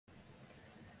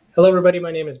Hello, everybody.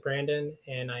 My name is Brandon,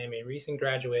 and I am a recent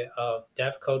graduate of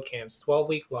devCodeCamp's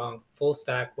 12-week-long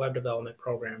full-stack web development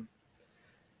program.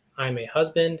 I'm a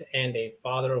husband and a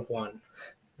father of one.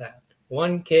 That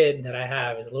one kid that I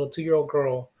have is a little 2-year-old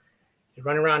girl. She's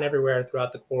running around everywhere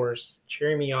throughout the course,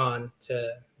 cheering me on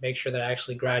to make sure that I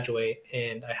actually graduate.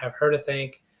 And I have her to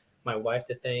thank, my wife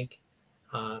to thank,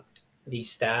 the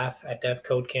staff at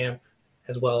devCodeCamp,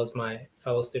 as well as my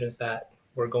fellow students that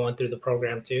were going through the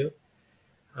program too.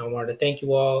 I wanted to thank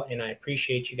you all, and I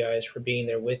appreciate you guys for being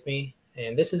there with me.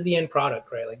 And this is the end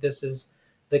product, right? Like, this is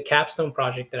the capstone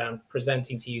project that I'm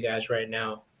presenting to you guys right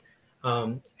now.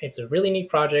 It's a really neat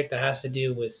project that has to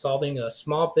do with solving a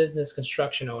small business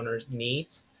construction owner's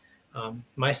needs.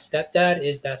 My stepdad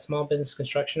is that small business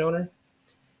construction owner.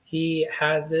 He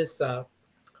has this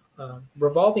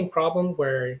revolving problem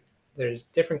where there's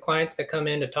different clients that come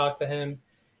in to talk to him,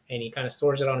 and he kind of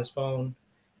stores it on his phone.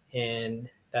 And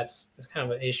that's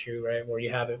kind of an issue, right? Where you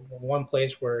have it one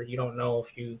place where you don't know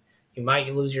if you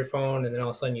might lose your phone, and then all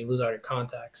of a sudden you lose all your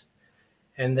contacts.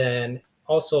 And then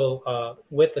also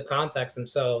with the contacts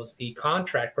themselves, the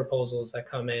contract proposals that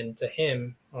come in to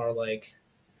him are like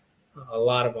a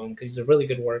lot of them, because he's a really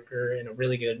good worker and a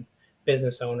really good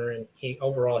business owner, and he's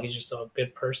just a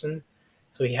good person.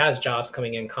 So he has jobs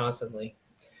coming in constantly.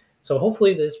 So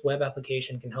hopefully this web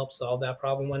application can help solve that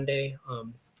problem one day.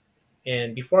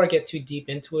 And before I get too deep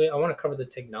into it, I want to cover the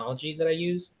technologies that I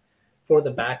use. For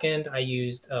the backend, I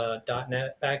used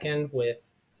 .NET backend. With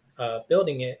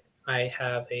building it, I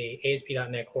have a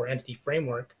ASP.NET Core Entity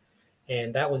Framework,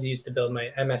 and that was used to build my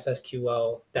MS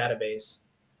SQL database.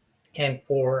 And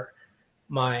for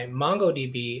my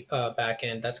MongoDB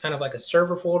backend, that's kind of like a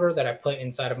server folder that I put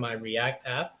inside of my React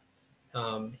app.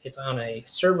 It's on a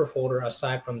server folder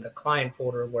aside from the client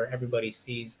folder where everybody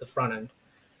sees the front end.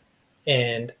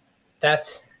 And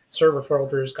that server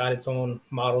folder's got its own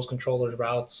models, controllers,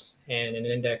 routes, and an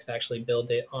index to actually build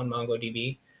it on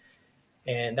MongoDB.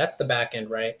 And that's the back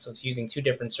end, right? So it's using two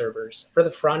different servers. For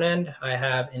the front end, I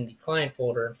have in the client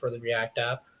folder for the React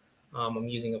app, I'm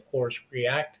using, of course,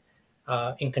 React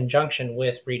in conjunction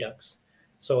with Redux.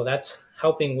 So that's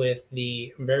helping with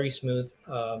the very smooth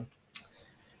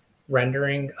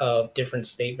rendering of different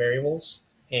state variables.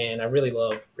 And I really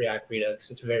love React Redux.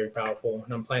 It's very powerful,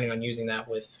 and I'm planning on using that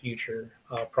with future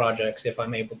projects if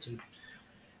I'm able to.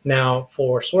 Now,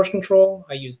 for source control,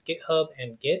 I use GitHub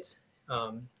and Git.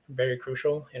 Very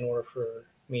crucial in order for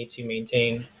me to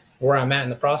maintain where I'm at in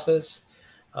the process.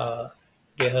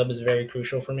 GitHub is very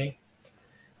crucial for me.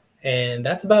 And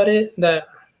that's about it.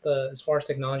 As far as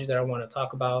technologies that I want to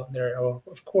talk about, there are,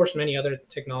 of course, many other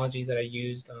technologies that I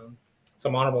used.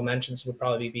 Some honorable mentions would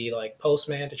probably be like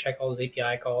Postman to check all those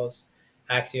API calls,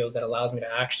 Axios that allows me to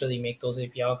actually make those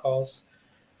API calls,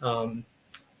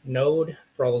 Node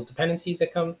for all those dependencies that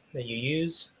you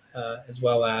use, as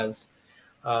well as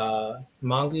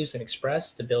Mongoose and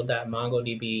Express to build that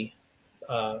MongoDB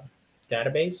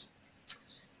database.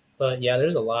 But yeah,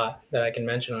 there's a lot that I can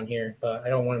mention on here, but I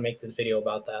don't want to make this video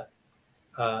about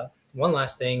that. One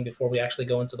last thing before we actually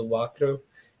go into the walkthrough,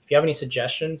 if you have any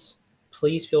suggestions,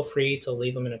 please feel free to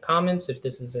leave them in the comments if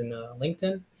this is in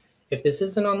LinkedIn. If this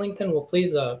isn't on LinkedIn, well,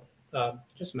 please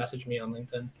just message me on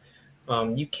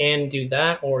LinkedIn. You can do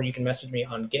that, or you can message me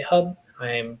on GitHub. I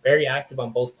am very active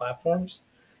on both platforms.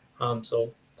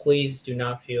 So please do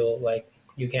not feel like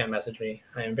you can't message me.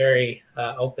 I am very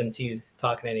open to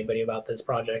talking to anybody about this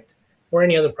project or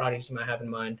any other projects you might have in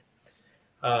mind.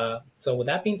 So with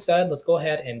that being said, let's go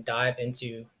ahead and dive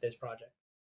into this project.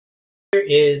 Here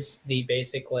is the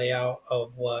basic layout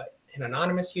of what an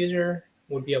anonymous user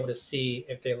would be able to see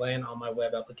if they land on my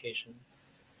web application.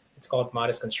 It's called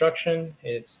Modest Construction.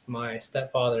 It's my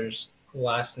stepfather's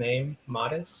last name,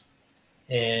 Modest.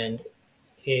 And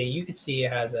you can see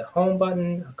it has a home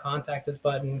button, a contact us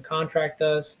button, contract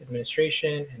us,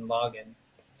 administration, and login.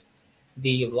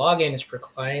 The login is for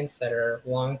clients that are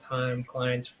longtime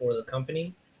clients for the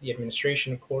company. The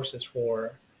administration, of course, is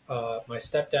for my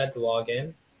stepdad to log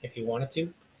in if he wanted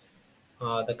to.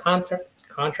 The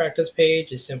contract us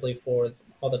page is simply for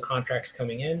all the contracts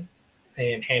coming in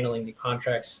and handling the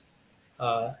contracts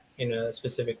in a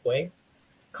specific way.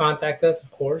 Contact us, of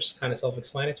course, kind of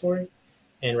self-explanatory.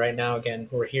 And right now, again,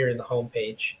 we're here in the home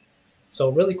page. So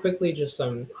really quickly, just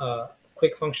some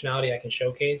quick functionality I can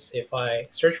showcase. If I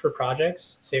search for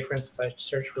projects, say for instance, I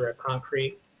search for a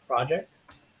concrete project,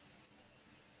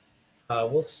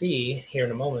 we'll see here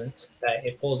in a moment that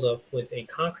it pulls up with a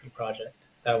concrete project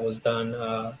that was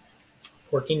done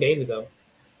 14 days ago.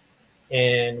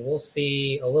 And we'll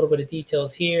see a little bit of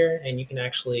details here, and you can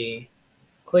actually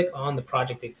click on the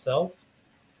project itself.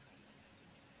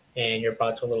 and you're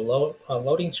brought to a little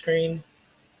loading screen.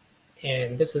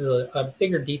 And this is a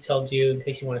bigger detailed view in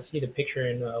case you want to see the picture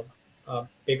in a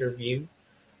bigger view.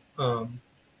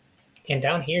 And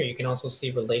down here, you can also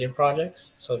see related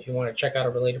projects. So if you want to check out a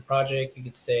related project, you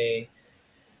could say,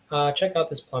 check out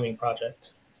this plumbing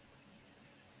project.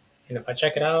 And if I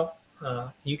check it out,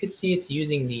 you can see it's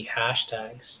using the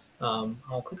hashtags.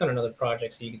 I'll click on another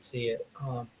project so you can see it.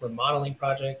 Remodeling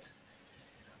project.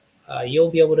 You'll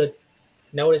be able to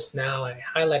notice now I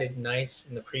highlighted nice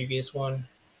in the previous one.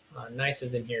 Nice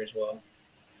is in here as well.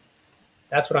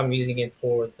 That's what I'm using it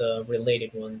for, the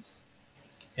related ones.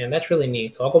 And that's really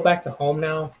neat. So I'll go back to home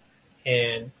now.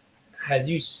 And as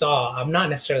you saw, I'm not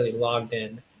necessarily logged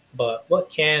in, but what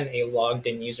can a logged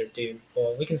in user do?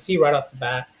 Well, we can see right off the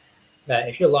bat that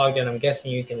if you're logged in, I'm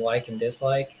guessing you can like and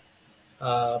dislike,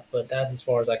 but that's as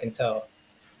far as I can tell.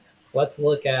 Let's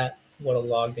look at what a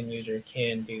logged in user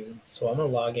can do. So I'm gonna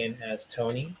log in as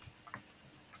Tony.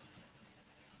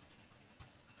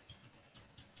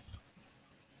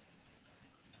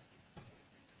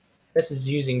 This is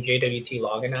using JWT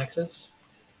login access,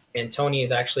 and Tony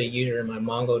is actually a user in my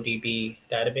MongoDB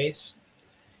database.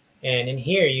 And in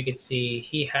here, you can see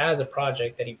he has a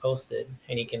project that he posted,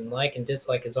 and he can like and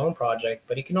dislike his own project,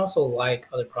 but he can also like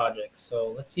other projects.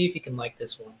 So let's see if he can like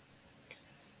this one.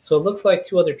 So it looks like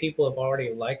 2 other people have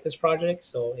already liked this project.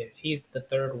 So if he's the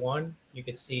third one, you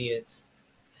can see it's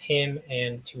him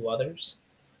and 2 others.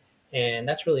 And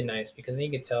that's really nice because then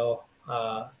you can tell,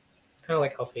 kind of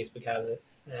like how Facebook has it.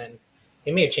 And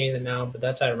they may have changed it now, but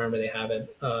that's how I remember they have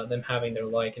it, them having their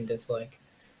like and dislike.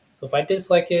 So if I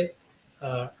dislike it,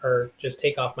 or just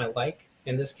take off my like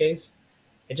in this case,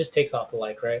 it just takes off the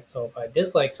like, right? So if I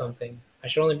dislike something, I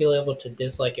should only be able to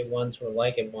dislike it once or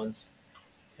like it once.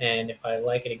 And if I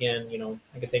like it again,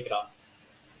 I can take it off.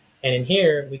 And in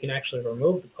here, we can actually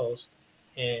remove the post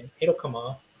and it'll come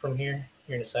off from here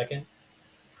in a second.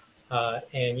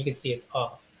 And you can see it's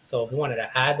off. So if we wanted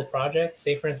to add the project,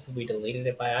 say for instance, we deleted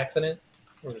it by accident,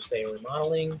 we'll just say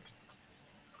remodeling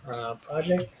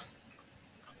project.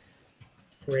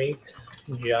 Great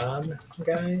job,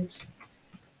 guys.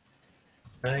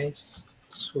 Nice,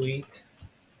 sweet,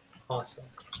 awesome.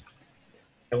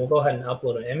 And we'll go ahead and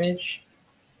upload an image.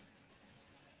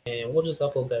 And we'll just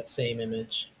upload that same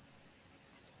image.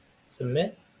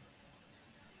 Submit.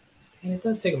 And it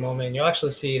does take a moment. You'll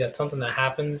actually see that something that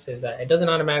happens is that it doesn't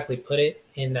automatically put it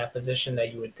in that position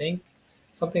that you would think.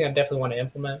 Something I definitely want to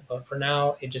implement, but for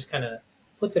now, it just kind of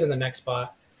puts it in the next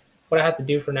spot. What I have to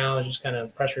do for now is just kind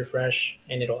of press refresh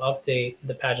and it'll update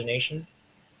the pagination.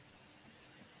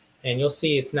 And you'll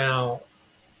see it's now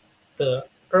the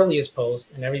earliest post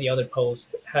and every other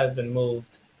post has been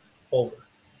moved over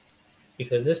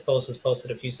because this post was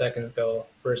posted a few seconds ago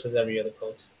versus every other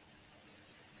post.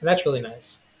 And that's really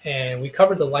nice. And we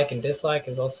covered the like and dislike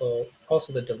is also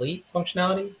the delete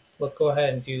functionality. Let's go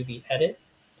ahead and do the edit.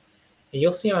 And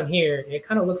you'll see on here, it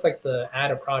kind of looks like the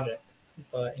add a project.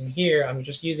 But in here, I'm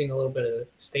just using a little bit of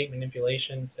state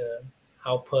manipulation to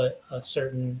output a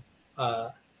certain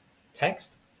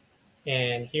text.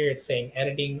 And here it's saying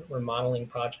editing remodeling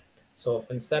project. So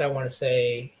if instead I want to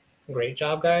say, great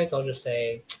job, guys, I'll just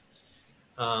say,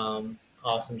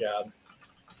 awesome job.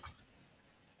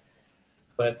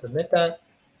 Go ahead and submit that.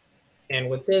 And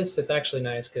with this, it's actually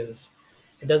nice because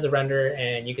it does a render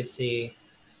and you can see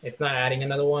it's not adding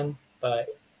another one,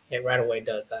 but it right away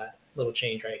does that little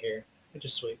change right here, which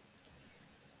is sweet.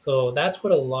 So that's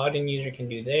what a logged in user can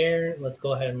do there. Let's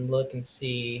go ahead and look and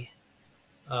see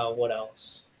what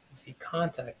else. Let's see,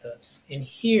 contact us. In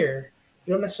here,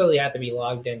 you don't necessarily have to be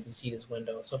logged in to see this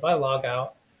window. So if I log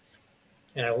out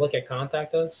and I look at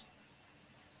contact us,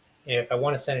 and if I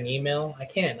want to send an email, I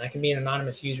can. I can be an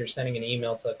anonymous user sending an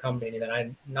email to a company that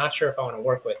I'm not sure if I want to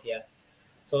work with yet.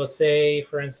 So let's say,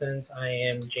 for instance, I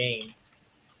am Jane.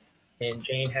 And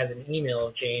Jane has an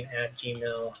email,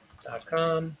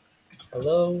 jane@gmail.com.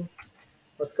 Hello.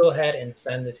 Let's go ahead and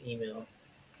send this email.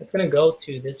 It's going to go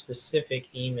to this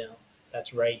specific email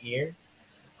that's right here.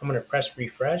 I'm going to press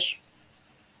refresh.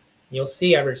 You'll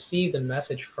see I received a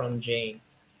message from Jane.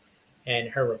 And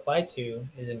her reply to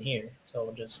is in here.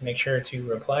 So just make sure to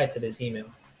reply to this email.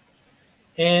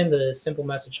 And the simple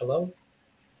message hello.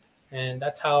 And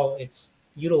that's how it's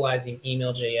utilizing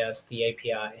email.js, the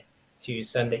API, to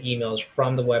send the emails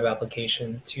from the web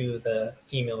application to the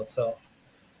email itself.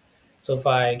 So if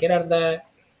I get out of that,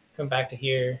 come back to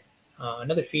here,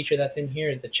 another feature that's in here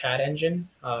is the chat engine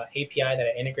API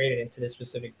that I integrated into this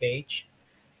specific page.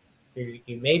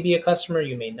 You may be a customer,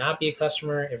 you may not be a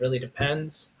customer. It really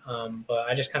depends. But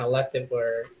I just kind of left it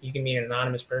where you can be an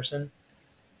anonymous person.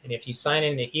 And if you sign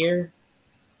into here,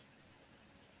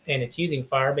 and it's using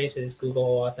Firebase's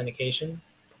Google authentication.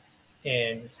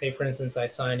 And say, for instance, I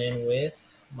sign in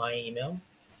with my email.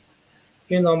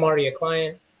 Even though I'm already a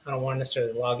client, I don't want to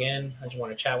necessarily log in. I just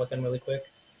want to chat with them really quick.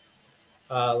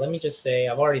 Let me just say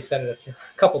I've already said it a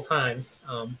couple times.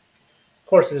 Of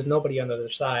course, there's nobody on the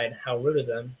other side. How rude of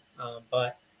them.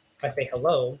 But if I say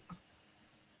hello,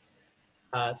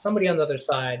 somebody on the other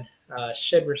side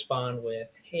should respond with,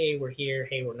 hey, we're here.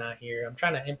 Hey, we're not here. I'm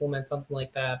trying to implement something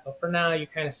like that. But for now, you're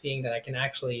kind of seeing that I can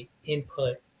actually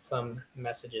input some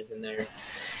messages in there.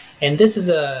 And this is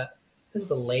a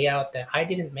layout that I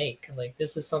didn't make. Like,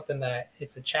 this is something that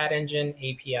it's a chat engine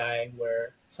API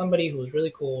where somebody who was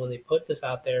really cool, they put this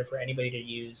out there for anybody to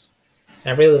use.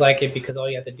 And I really like it because all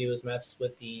you have to do is mess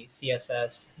with the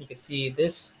CSS. You can see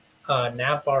this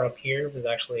nav bar up here was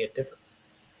actually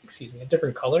a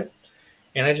different color.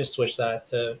 And I just switched that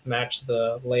to match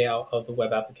the layout of the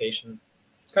web application.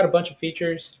 It's got a bunch of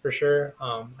features for sure.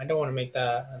 I don't want to make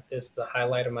this the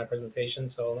highlight of my presentation.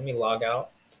 So let me log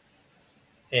out.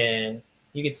 And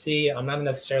you can see I'm not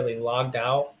necessarily logged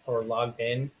out or logged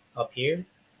in up here.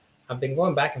 I've been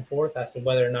going back and forth as to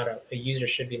whether or not a user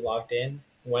should be logged in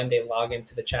when they log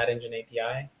into the chat engine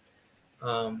API.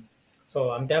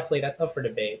 So that's up for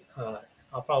debate. I'm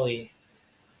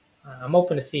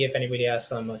open to see if anybody has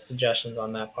some suggestions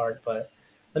on that part, but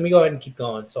let me go ahead and keep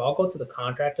going. So I'll go to the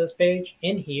contractors page.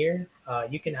 In here,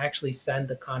 you can actually send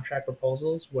the contract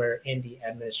proposals, where in the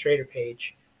administrator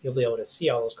page, you'll be able to see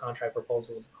all those contract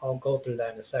proposals. I'll go through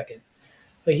that in a second.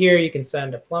 But here you can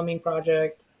send a plumbing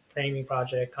project, framing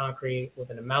project, concrete, with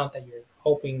an amount that you're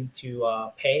hoping to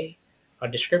pay, a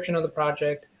description of the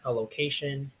project, a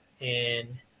location, and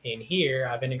in here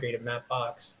I've integrated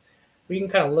Mapbox, where you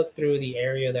can kind of look through the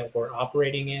area that we're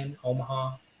operating in,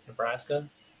 Omaha, Nebraska.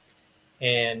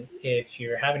 And if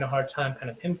you're having a hard time kind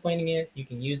of pinpointing it, you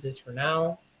can use this for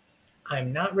now.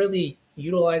 I'm not really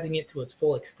utilizing it to its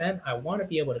full extent. I want to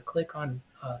be able to click on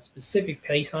a specific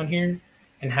place on here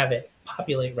and have it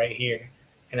populate right here.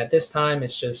 And at this time,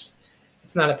 it's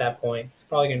not at that point. It's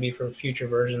probably going to be for future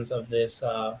versions of this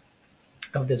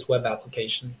web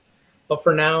application. But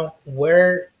for now,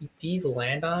 where these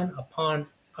land on upon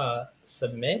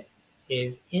submit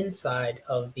is inside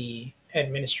of the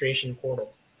administration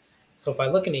portal. So if I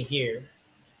look into here,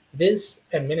 this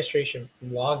administration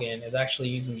login is actually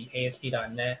using the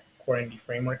ASP.NET Core Entity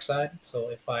Framework side. So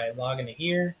if I log into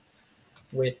here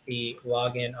with the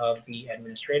login of the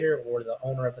administrator or the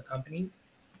owner of the company,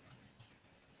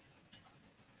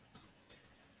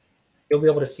 you'll be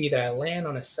able to see that I land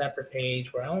on a separate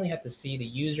page where I only have to see the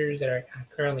users that I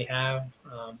currently have.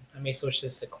 I may switch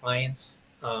this to clients,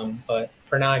 but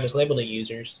for now I just labeled it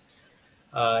users.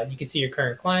 You can see your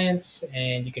current clients,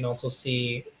 and you can also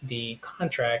see the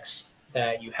contracts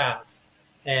that you have.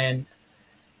 And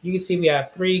you can see we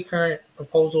have 3 current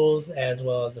proposals as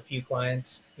well as a few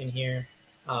clients in here.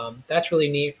 That's really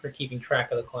neat for keeping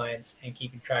track of the clients and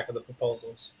keeping track of the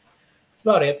proposals. That's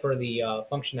about it for the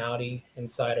functionality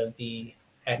inside of the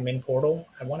admin portal.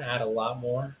 I want to add a lot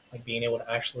more, like being able to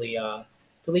actually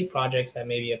delete projects that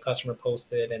maybe a customer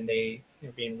posted and they're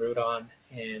being rude on,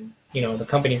 and the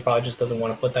company probably just doesn't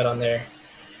want to put that on there,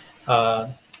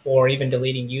 or even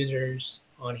deleting users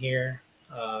on here.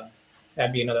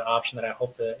 That'd be another option that I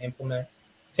hope to implement.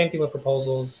 Same thing with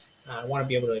proposals. I want to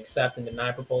be able to accept and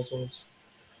deny proposals.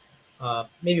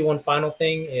 Maybe one final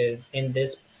thing is in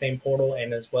this same portal,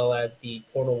 and as well as the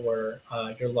portal where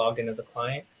you're logged in as a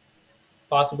client,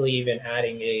 possibly even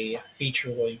adding a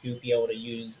feature where you'll be able to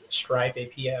use Stripe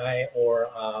API or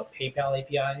PayPal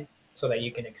API, so that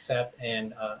you can accept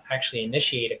and actually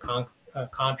initiate a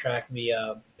contract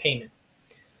via payment.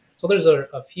 So there's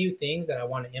a few things that I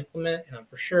want to implement, and I'm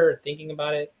for sure thinking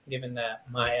about it, given that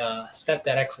my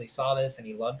stepdad actually saw this and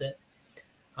he loved it.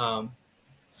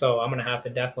 So I'm going to have to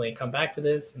definitely come back to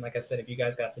this. And like I said, if you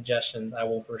guys got suggestions, I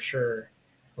will for sure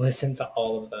listen to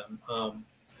all of them.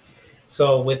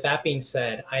 So with that being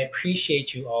said, I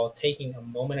appreciate you all taking a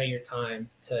moment of your time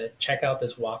to check out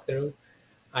this walkthrough.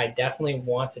 I definitely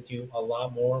want to do a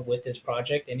lot more with this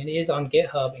project, and it is on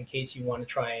GitHub in case you want to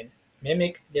try and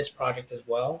mimic this project as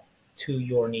well to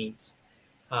your needs.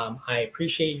 I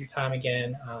appreciate your time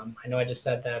again. I know I just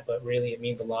said that, but really it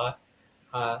means a lot.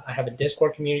 I have a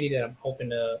Discord community that I'm hoping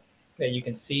that you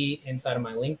can see inside of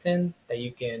my LinkedIn, that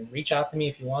you can reach out to me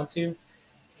if you want to.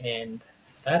 And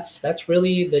that's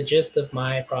really the gist of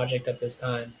my project at this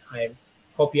time. I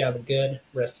hope you have a good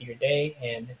rest of your day,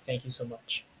 and thank you so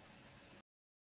much.